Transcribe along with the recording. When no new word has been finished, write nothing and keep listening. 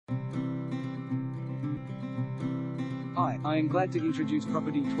I am glad to introduce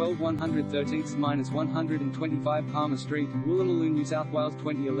property 12-113-125 Palmer Street, Woolloomooloo, New South Wales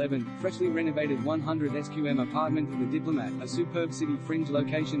 2011, freshly renovated 100 SQM apartment in the Diplomat, a superb city fringe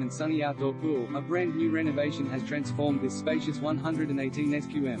location and sunny outdoor pool. A brand new renovation has transformed this spacious 118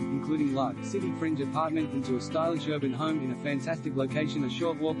 SQM, including large city fringe apartment, into a stylish urban home in a fantastic location, a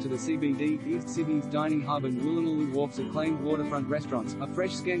short walk to the CBD, East Sydney's dining hub and Woolloomooloo Wharf's acclaimed waterfront restaurants. A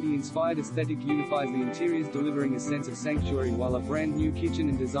fresh Scandi-inspired aesthetic unifies the interiors, delivering a sense of sanctuary, while a brand new kitchen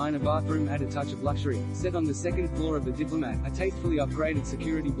and designer bathroom add a touch of luxury. Set on the second floor of the Diplomat, a tastefully upgraded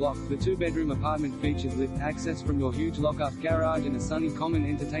security block, the two-bedroom apartment features lift access from your huge lock-up garage and a sunny common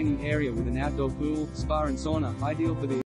entertaining area with an outdoor pool, spa and sauna, ideal for the